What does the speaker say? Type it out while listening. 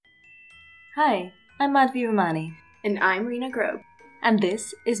Hi, I'm Madhvi Ramani. And I'm Rena Grobe. And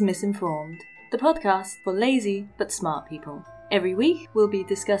this is Misinformed, the podcast for lazy but smart people. Every week we'll be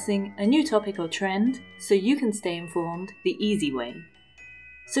discussing a new topic or trend so you can stay informed the easy way.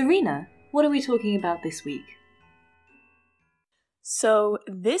 So Rena, what are we talking about this week? So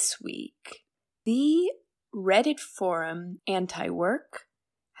this week, the Reddit forum Anti-Work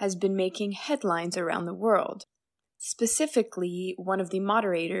has been making headlines around the world. Specifically, one of the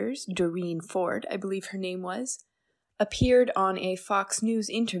moderators, Doreen Ford, I believe her name was, appeared on a Fox News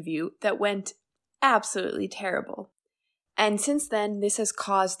interview that went absolutely terrible. And since then, this has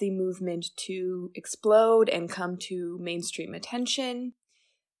caused the movement to explode and come to mainstream attention.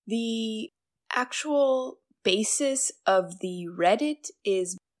 The actual basis of the Reddit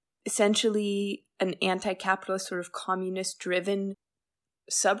is essentially an anti-capitalist, sort of communist-driven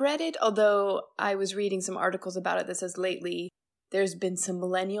subreddit, although I was reading some articles about it that says lately there's been some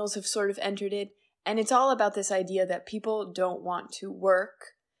millennials have sort of entered it, and it's all about this idea that people don't want to work.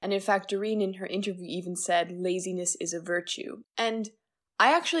 And in fact, Doreen in her interview even said laziness is a virtue. And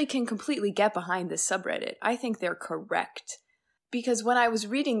I actually can completely get behind this subreddit. I think they're correct. Because when I was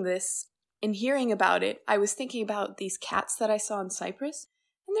reading this and hearing about it, I was thinking about these cats that I saw in Cyprus,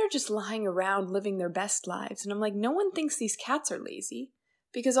 and they're just lying around living their best lives. And I'm like, no one thinks these cats are lazy,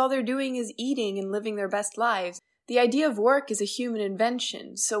 because all they're doing is eating and living their best lives. The idea of work is a human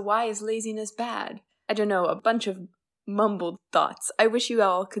invention, so why is laziness bad? I don't know, a bunch of mumbled thoughts. I wish you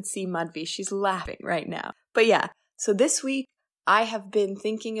all could see Madhvi. She's laughing right now. But yeah, so this week I have been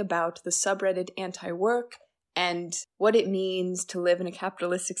thinking about the subreddit Anti-Work and what it means to live in a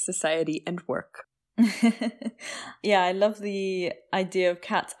capitalistic society and work. Yeah, I love the idea of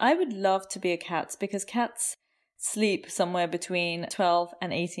cats. I would love to be a cat because cats sleep somewhere between 12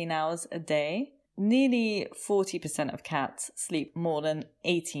 and 18 hours a day. Nearly 40% of cats sleep more than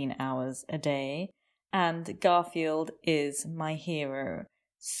 18 hours a day. And Garfield is my hero.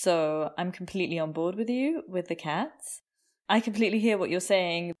 So I'm completely on board with you with the cats. I completely hear what you're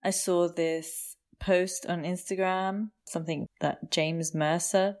saying. I saw this post on Instagram, something that James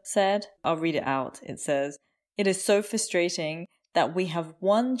Mercer said. I'll read it out. It says, "It is so frustrating that we have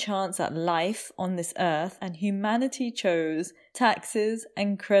one chance at life on this earth and humanity chose taxes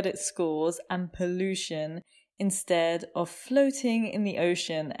and credit scores and pollution instead of floating in the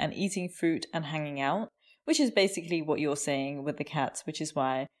ocean and eating fruit and hanging out," which is basically what you're saying with the cats, which is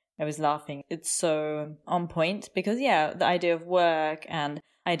why I was laughing. It's so on point because, yeah, the idea of work and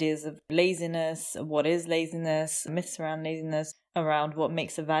ideas of laziness, what is laziness, myths around laziness, around what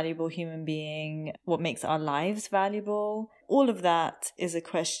makes a valuable human being, what makes our lives valuable. All of that is a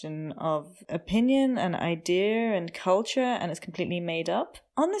question of opinion and idea and culture, and it's completely made up.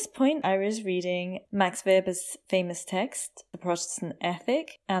 On this point, I was reading Max Weber's famous text, The Protestant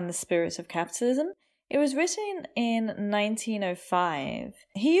Ethic and the Spirit of Capitalism. It was written in 1905.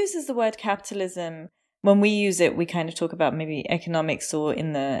 He uses the word capitalism. When we use it, we kind of talk about maybe economics or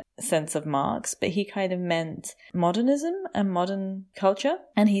in the sense of Marx, but he kind of meant modernism and modern culture.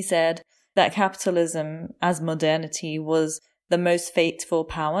 And he said that capitalism as modernity was the most fateful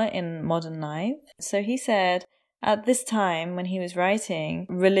power in modern life. So he said at this time when he was writing,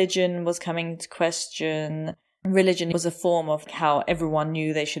 religion was coming into question. Religion was a form of how everyone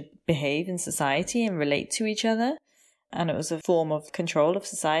knew they should behave in society and relate to each other. And it was a form of control of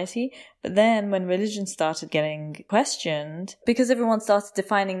society. But then when religion started getting questioned, because everyone started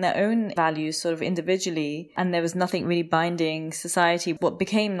defining their own values sort of individually, and there was nothing really binding society, what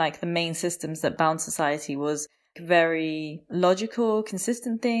became like the main systems that bound society was very logical,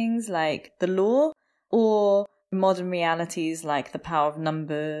 consistent things like the law, or modern realities like the power of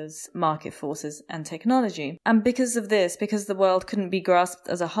numbers, market forces, and technology. And because of this, because the world couldn't be grasped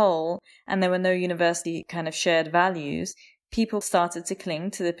as a whole, and there were no universally kind of shared values, people started to cling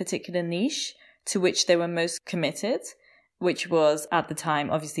to the particular niche to which they were most committed, which was at the time,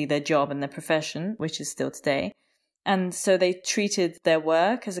 obviously, their job and their profession, which is still today. And so they treated their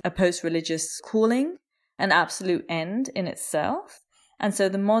work as a post-religious calling, an absolute end in itself. And so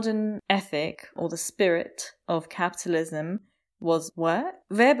the modern ethic or the spirit of capitalism was work.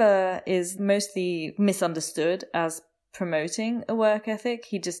 Weber is mostly misunderstood as promoting a work ethic.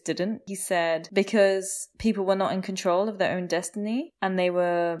 He just didn't. He said because people were not in control of their own destiny and they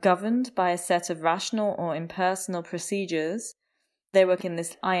were governed by a set of rational or impersonal procedures, they were in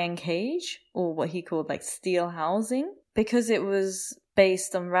this iron cage, or what he called like steel housing, because it was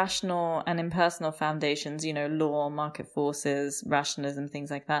based on rational and impersonal foundations, law, market forces, rationalism, things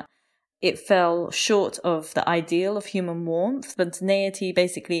like that. It fell short of the ideal of human warmth, spontaneity.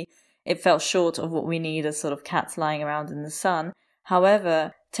 Basically, it fell short of what we need as sort of cats lying around in the sun.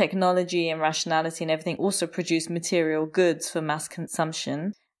 However, technology and rationality and everything also produce material goods for mass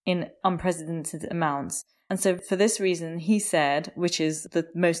consumption in unprecedented amounts. And so for this reason, he said, which is the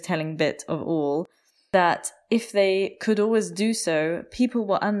most telling bit of all, that if they could always do so, people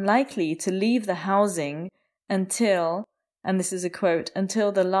were unlikely to leave the housing until, and this is a quote,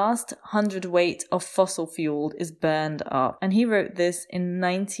 until the last hundredweight of fossil fuel is burned up. And he wrote this in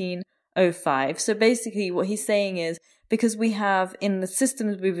 1905. So basically what he's saying is, because we have in the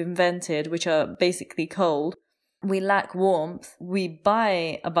systems we've invented, which are basically cold, we lack warmth, we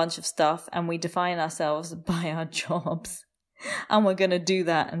buy a bunch of stuff and we define ourselves by our jobs. And we're going to do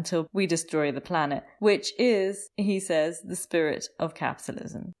that until we destroy the planet, which is, he says, the spirit of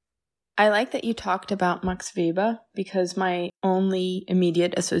capitalism. I like that you talked about Max Weber, because my only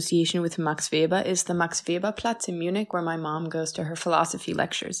immediate association with Max Weber is the Max Weber Platz in Munich, where my mom goes to her philosophy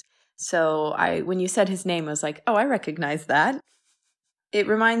lectures. So when you said his name, I was like, oh, I recognize that. It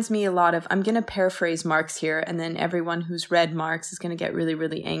reminds me a lot of, I'm going to paraphrase Marx here, and then everyone who's read Marx is going to get really,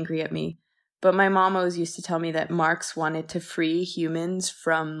 really angry at me. But my mom always used to tell me that Marx wanted to free humans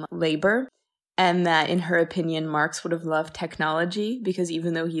from labor, and that in her opinion, Marx would have loved technology, because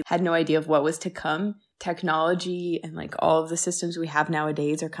even though he had no idea of what was to come, technology and like all of the systems we have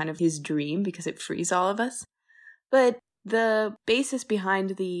nowadays are kind of his dream because it frees all of us. But the basis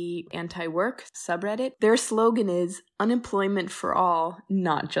behind the anti-work subreddit, their slogan is unemployment for all,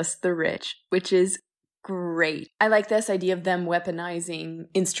 not just the rich, which is great. I like this idea of them weaponizing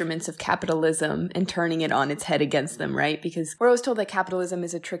instruments of capitalism and turning it on its head against them, right? Because we're always told that capitalism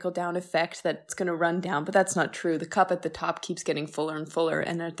is a trickle-down effect that's going to run down, but that's not true. The cup at the top keeps getting fuller and fuller,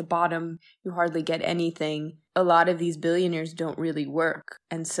 and at the bottom, you hardly get anything. A lot of these billionaires don't really work.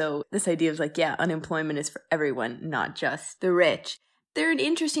 And so this idea of like, yeah, unemployment is for everyone, not just the rich. They're an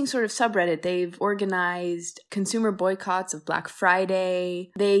interesting sort of subreddit. They've organized consumer boycotts of Black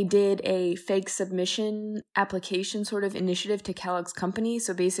Friday. They did a fake submission application sort of initiative to Kellogg's company.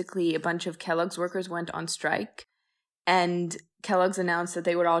 So basically a bunch of Kellogg's workers went on strike, and Kellogg's announced that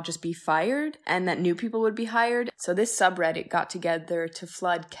they would all just be fired and that new people would be hired. So this subreddit got together to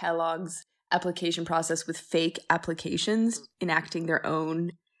flood Kellogg's application process with fake applications enacting their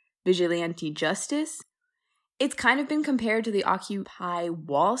own vigilante justice. It's kind of been compared to the Occupy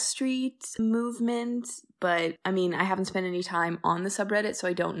Wall Street movement, but I mean, I haven't spent any time on the subreddit, so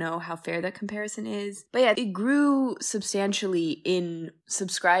I don't know how fair that comparison is. But yeah, it grew substantially in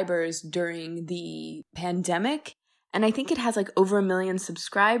subscribers during the pandemic, and I think it has like over 1 million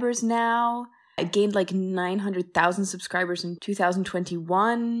subscribers now. It gained like 900,000 subscribers in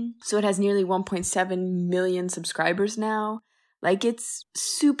 2021, so it has nearly 1.7 million subscribers now. Like, it's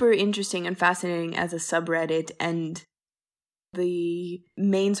super interesting and fascinating as a subreddit, and the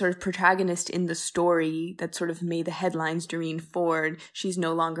main sort of protagonist in the story that sort of made the headlines, Doreen Ford, she's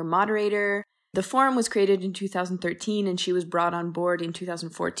no longer moderator. The forum was created in 2013, and she was brought on board in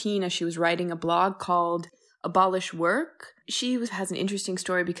 2014 as she was writing a blog called Abolish Work. She has an interesting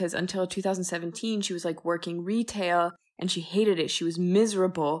story because until 2017, she was like working retail, and she hated it. She was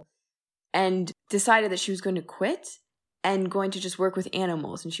miserable and decided that she was going to quit and going to just work with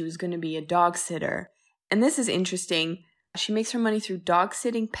animals, and she was going to be a dog sitter. And this is interesting. She makes her money through dog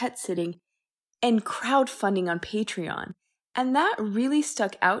sitting, pet sitting, and crowdfunding on Patreon. And that really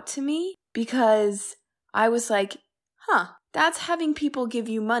stuck out to me because I was like, that's having people give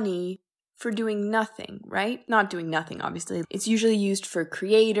you money for doing nothing, right? Not doing nothing, obviously. It's usually used for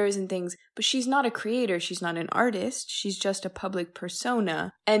creators and things, but she's not a creator. She's not an artist. She's just a public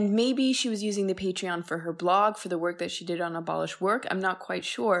persona. And maybe she was using the Patreon for her blog, for the work that she did on Abolish Work. I'm not quite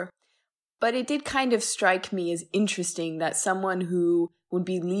sure. But it did kind of strike me as interesting that someone who would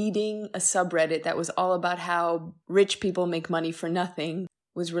be leading a subreddit that was all about how rich people make money for nothing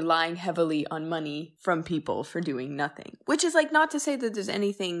was relying heavily on money from people for doing nothing. Which is like not to say that there's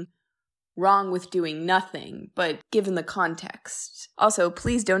anything wrong with doing nothing, but given the context. Also,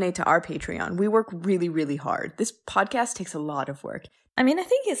 please donate to our Patreon. We work really, really hard. This podcast takes a lot of work. I mean, I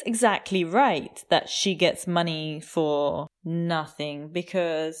think it's exactly right that she gets money for nothing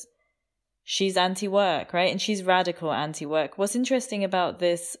because she's anti-work, right? And she's radical anti-work. What's interesting about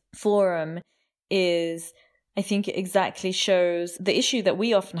this forum is I think it exactly shows the issue that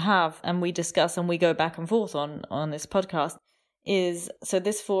we often have and we discuss and we go back and forth on this podcast is, so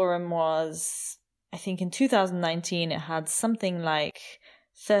this forum was, I think in 2019, it had something like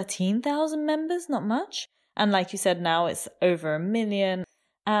 13,000 members, not much. And like you said, now it's over 1 million.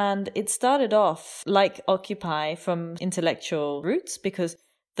 And it started off like Occupy from intellectual roots because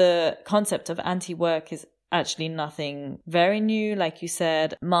the concept of anti-work is actually nothing very new. Like you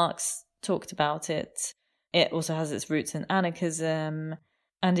said, Marx talked about it. It also has its roots in anarchism.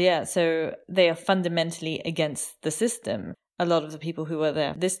 And yeah, so they are fundamentally against the system. A lot of the people who were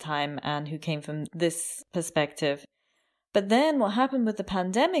there this time and who came from this perspective. But then what happened with the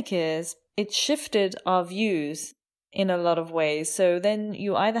pandemic is it shifted our views in a lot of ways. So then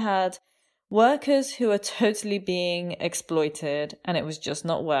you either had workers who are totally being exploited and it was just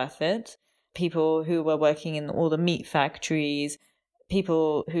not worth it. People who were working in all the meat factories,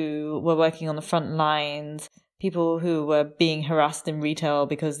 people who were working on the front lines, people who were being harassed in retail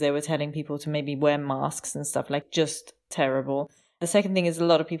because they were telling people to maybe wear masks and stuff, like just terrible. The second thing is a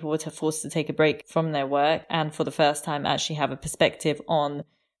lot of people were forced to take a break from their work and for the first time actually have a perspective on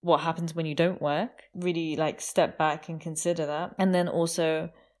what happens when you don't work, really like step back and consider that. And then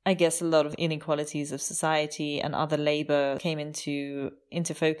also, I guess a lot of inequalities of society and other labor came into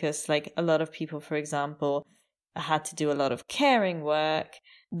focus. Like a lot of people, for example, had to do a lot of caring work,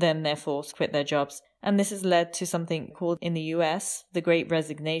 then therefore quit their jobs. And this has led to something called in the US, the Great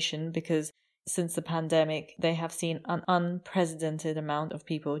Resignation, because since the pandemic, they have seen an unprecedented amount of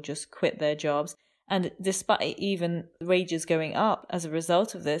people just quit their jobs. And despite even wages going up as a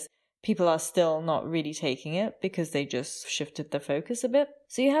result of this, people are still not really taking it because they just shifted the focus a bit.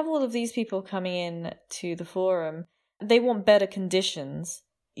 So you have all of these people coming in to the forum. They want better conditions.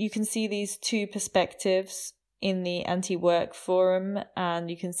 You can see these two perspectives in the anti-work forum, and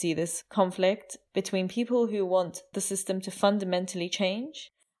you can see this conflict between people who want the system to fundamentally change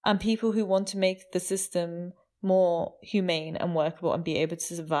and people who want to make the system more humane and workable and be able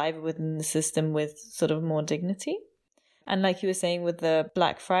to survive within the system with sort of more dignity. And like you were saying with the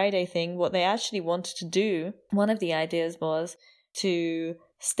Black Friday thing, what they actually wanted to do, one of the ideas was to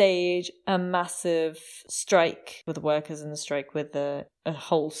stage a massive strike with the workers in the strike, with a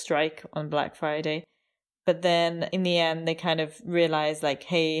whole strike on Black Friday. But then in the end, they kind of realized like,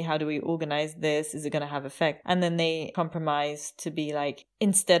 hey, how do we organize this? Is it going to have effect? And then they compromised to be like,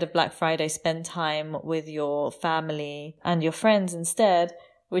 instead of Black Friday, spend time with your family and your friends instead,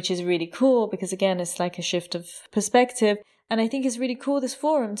 which is really cool because again, it's like a shift of perspective. And I think it's really cool, this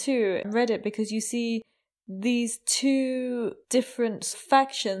forum too, Reddit, because you see these two different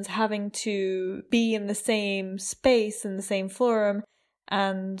factions having to be in the same space, in the same forum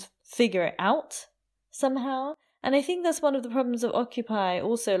and figure it out somehow. And I think that's one of the problems of Occupy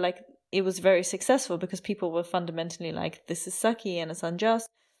also, like it was very successful because people were fundamentally like, this is sucky and it's unjust,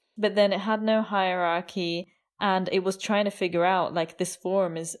 but then it had no hierarchy and it was trying to figure out, like this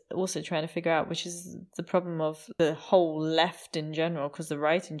forum is also trying to figure out, which is the problem of the whole left in general, because the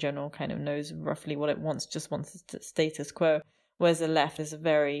right in general kind of knows roughly what it wants, just wants the status quo. Whereas the left is a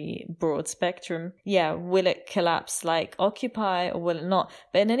very broad spectrum. Yeah, will it collapse like Occupy or will it not?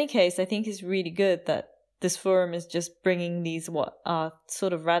 But in any case, I think it's really good that this forum is just bringing these what are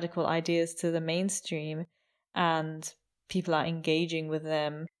sort of radical ideas to the mainstream and people are engaging with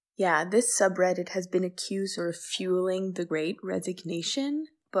them. Yeah, this subreddit has been accused of fueling the Great Resignation,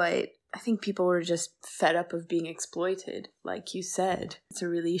 but I think people were just fed up of being exploited. Like you said, it's a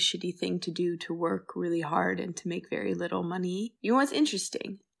really shitty thing to do, to work really hard and to make very little money. You know what's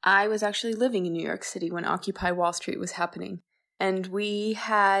interesting? I was actually living in New York City when Occupy Wall Street was happening, and we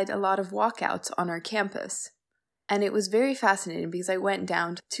had a lot of walkouts on our campus. And it was very fascinating because I went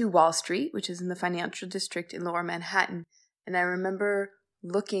down to Wall Street, which is in the financial district in Lower Manhattan, and I remember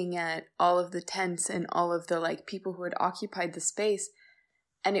looking at all of the tents and all of the like people who had occupied the space.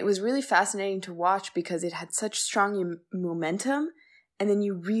 And it was really fascinating to watch because it had such strong momentum. And then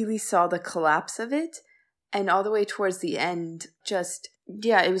you really saw the collapse of it. And all the way towards the end,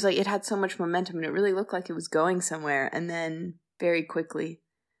 it was like it had so much momentum and it really looked like it was going somewhere. And then very quickly.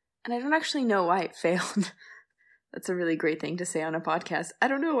 And I don't actually know why it failed. That's a really great thing to say on a podcast. I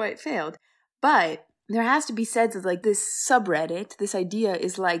don't know why it failed. But there has to be said that like this subreddit, this idea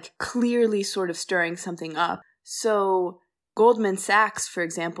is like clearly sort of stirring something up. So Goldman Sachs, for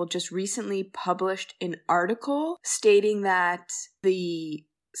example, just recently published an article stating that the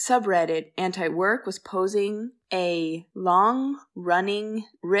subreddit anti-work was posing a long-running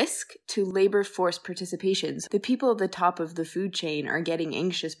risk to labor force participations. The people at the top of the food chain are getting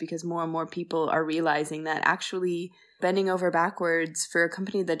anxious because more and more people are realizing that actually bending over backwards for a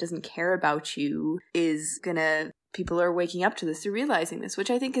company that doesn't care about you people are waking up to this, they're realizing this,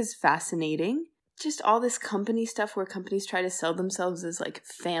 which I think is fascinating. Just all this company stuff where companies try to sell themselves as like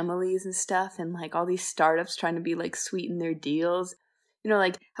families and stuff, and like all these startups trying to be like sweeten their deals. You know,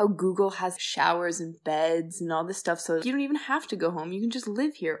 like how Google has showers and beds and all this stuff, so you don't even have to go home. You can just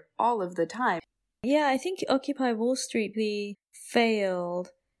live here all of the time. Yeah, I think Occupy Wall Street failed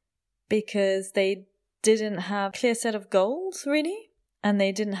because they didn't have a clear set of goals, really, and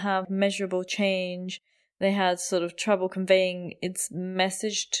they didn't have measurable change. they had sort of trouble conveying its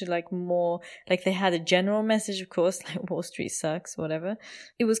message to like more, like they had a general message, of course, like Wall Street sucks, whatever.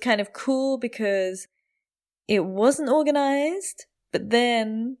 It was kind of cool because it wasn't organized, but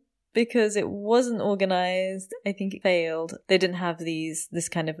then because it wasn't organized, I think it failed. They didn't have this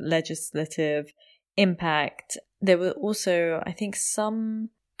kind of legislative impact. There were also, I think,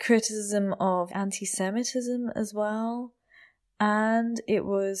 some criticism of anti-Semitism as well. And it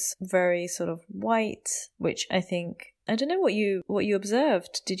was very sort of white, which I think, I don't know what you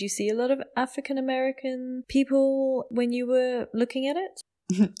observed. Did you see a lot of African American people when you were looking at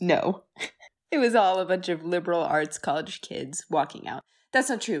it? No. It was all a bunch of liberal arts college kids walking out. That's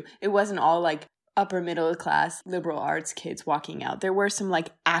not true. It wasn't all like upper middle class liberal arts kids walking out. There were some like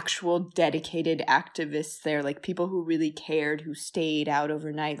actual dedicated activists there, like people who really cared, who stayed out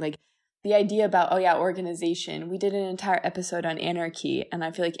overnight. Like the idea about, organization. We did an entire episode on anarchy, and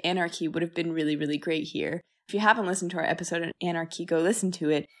I feel like anarchy would have been really, really great here. If you haven't listened to our episode on anarchy, go listen to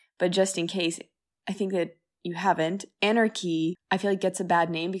it. But just in case, I think that you haven't, anarchy, I feel like gets a bad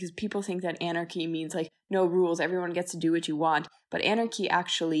name because people think that anarchy means like no rules, everyone gets to do what you want. But anarchy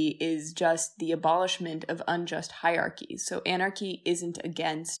actually is just the abolishment of unjust hierarchies. So anarchy isn't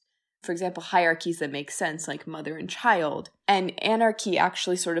against, for example, hierarchies that make sense, like mother and child. And anarchy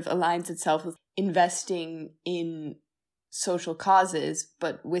actually sort of aligns itself with investing in social causes,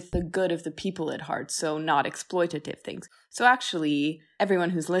 but with the good of the people at heart, so not exploitative things. So actually, everyone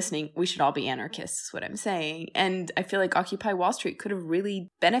who's listening, we should all be anarchists, is what I'm saying. And I feel like Occupy Wall Street could have really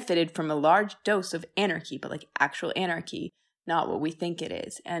benefited from a large dose of anarchy, but like actual anarchy, not what we think it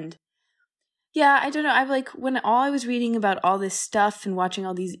is. And yeah, I don't know. I've like, when I was reading about all this stuff and watching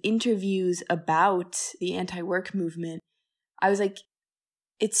all these interviews about the anti-work movement, I was like,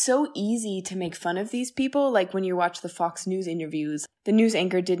 it's so easy to make fun of these people. Like when you watch the Fox News interviews, the news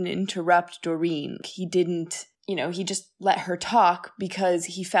anchor didn't interrupt Doreen. He didn't, he just let her talk because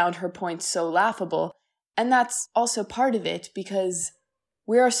he found her points so laughable. And that's also part of it because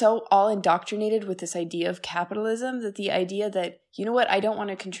we are so all indoctrinated with this idea of capitalism that the idea that, I don't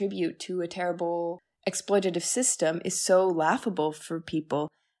want to contribute to a terrible exploitative system is so laughable for people.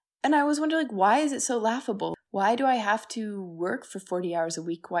 And I was wondering, like, why is it so laughable? Why do I have to work for 40 hours a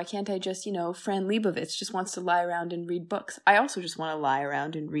week? Why can't I just, Fran Lebowitz just wants to lie around and read books. I also just want to lie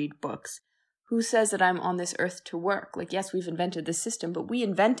around and read books. Who says that I'm on this earth to work? Like, yes, we've invented this system, but we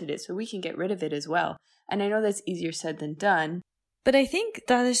invented it so we can get rid of it as well. And I know that's easier said than done. But I think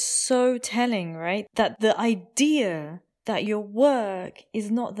that is so telling, right? That the idea that your work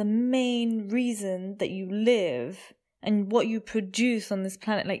is not the main reason that you live and what you produce on this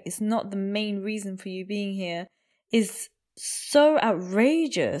planet, like, it's not the main reason for you being here, is so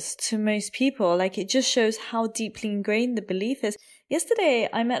outrageous to most people. Like, it just shows how deeply ingrained the belief is. Yesterday,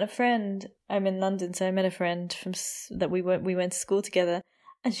 I met a friend. I'm in London, so I met a friend that we went to school together.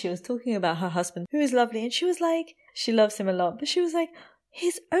 And she was talking about her husband, who is lovely. And she was like, she loves him a lot. But she was like,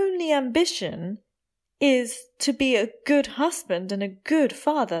 his only ambition is to be a good husband and a good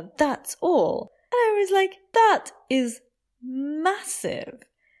father. That's all. And I was like, that is massive.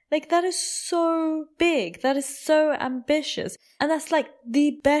 Like, that is so big. That is so ambitious. And that's like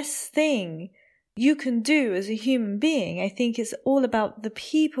the best thing you can do as a human being. I think it's all about the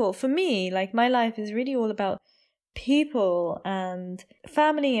people. For me, like, my life is really all about people and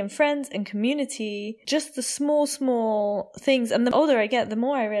family and friends and community, just the small things. And the older I get, the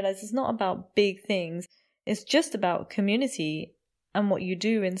more I realize it's not about big things. It's just about community and what you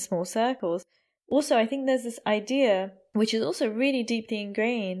do in small circles. Also, I think there's this idea, which is also really deeply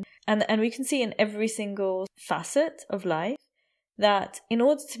ingrained, and we can see in every single facet of life, that in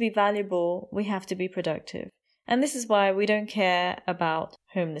order to be valuable, we have to be productive. And this is why we don't care about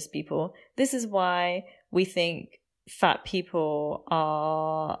homeless people. This is why we think fat people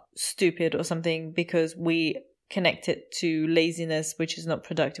are stupid or something, because we connect it to laziness, which is not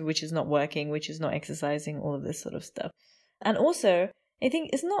productive, which is not working, which is not exercising, all of this sort of stuff. And also, I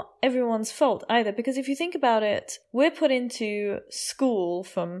think it's not everyone's fault either, because if you think about it, we're put into school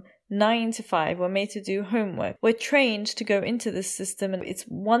from 9 to 5. We're made to do homework. We're trained to go into this system, and it's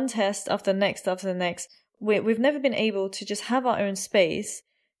one test after the next after the next. We've never been able to just have our own space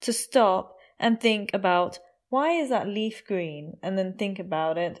to stop and think about, why is that leaf green? And then think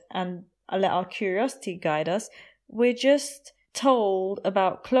about it and let our curiosity guide us. We're just told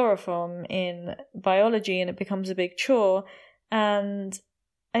about chloroform in biology, and it becomes a big chore. And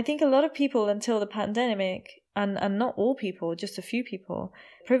I think a lot of people until the pandemic, and not all people, just a few people,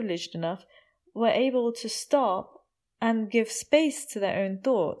 privileged enough, were able to stop and give space to their own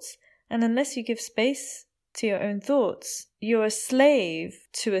thoughts. And unless you give space to your own thoughts. You're a slave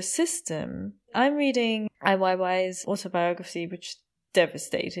to a system. I'm reading Ai Weiwei's autobiography, which is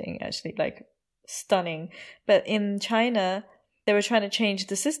devastating, actually, like stunning. But in China, they were trying to change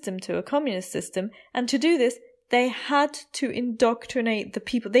the system to a communist system. And to do this, they had to indoctrinate the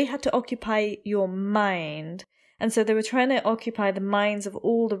people. They had to occupy your mind. And so they were trying to occupy the minds of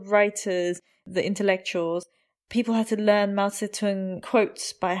all the writers, the intellectuals. People had to learn Mao Zedong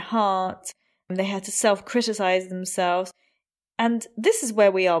quotes by heart. And they had to self-criticize themselves. And this is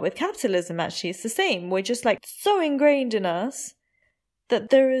where we are with capitalism, actually. It's the same. We're just like so ingrained in us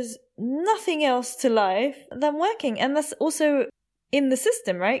that there is nothing else to life than working. And that's also in the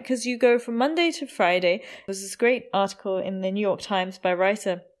system, right? Because you go from Monday to Friday. There was this great article in the New York Times by a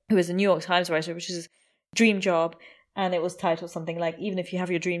writer who is a New York Times writer, which is a dream job. And it was titled something like, even if you have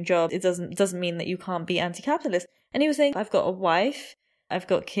your dream job, it doesn't mean that you can't be anti-capitalist. And he was saying, I've got a wife, I've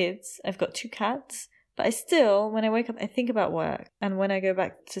got kids, I've got 2 cats, but I still, when I wake up, I think about work. And when I go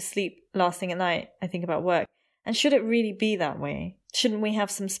back to sleep last thing at night, I think about work. And should it really be that way? Shouldn't we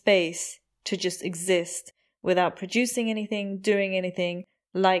have some space to just exist without producing anything, doing anything,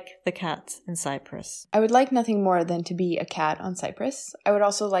 like the cat in Cyprus? I would like nothing more than to be a cat on Cyprus. I would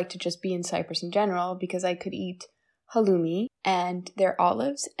also like to just be in Cyprus in general, because I could eat halloumi and their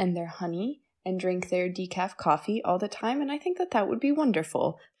olives and their honey and drink their decaf coffee all the time, and I think that would be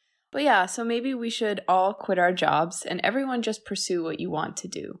wonderful. But yeah, so maybe we should all quit our jobs and everyone just pursue what you want to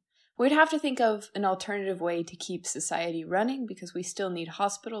do. We'd have to think of an alternative way to keep society running, because we still need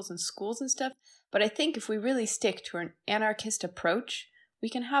hospitals and schools and stuff. But I think if we really stick to an anarchist approach, we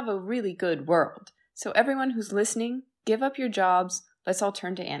can have a really good world. So everyone who's listening, give up your jobs. Let's all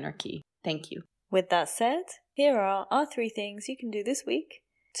turn to anarchy. Thank you. With that said, here are our 3 things you can do this week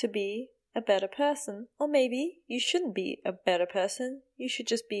to be a better person. Or maybe you shouldn't be a better person. You should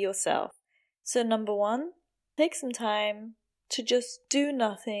just be yourself. So number 1, take some time to just do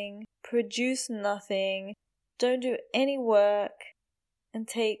nothing, produce nothing, don't do any work, and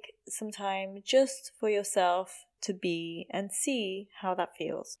take some time just for yourself to be and see how that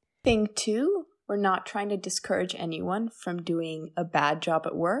feels. Thing 2, we're not trying to discourage anyone from doing a bad job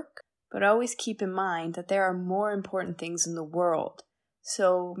at work, but always keep in mind that there are more important things in the world.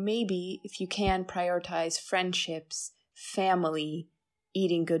 So maybe if you can prioritize friendships, family,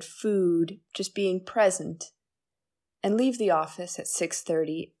 eating good food, just being present, and leave the office at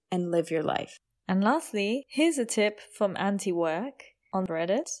 6:30 and live your life. And lastly, here's a tip from Anti-Work on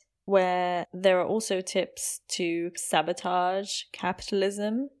Reddit, where there are also tips to sabotage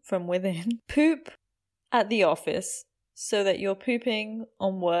capitalism from within. Poop at the office so that you're pooping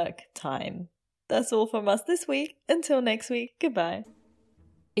on work time. That's all from us this week. Until next week, goodbye.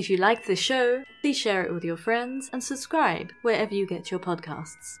 If you liked this show, please share it with your friends and subscribe wherever you get your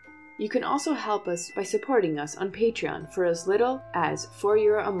podcasts. You can also help us by supporting us on Patreon for as little as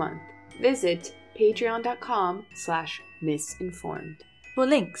 €4 a month. Visit patreon.com/misinformed. For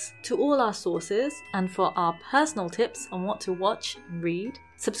links to all our sources and for our personal tips on what to watch and read,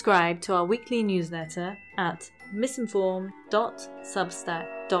 subscribe to our weekly newsletter at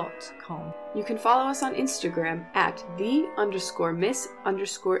misinformed.substack.com. You can follow us on Instagram at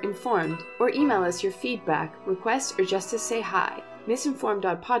 @the_miss_informed, or email us your feedback, requests, or just to say hi.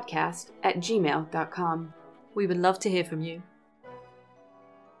 misinformed.podcast@gmail.com. We would love to hear from you.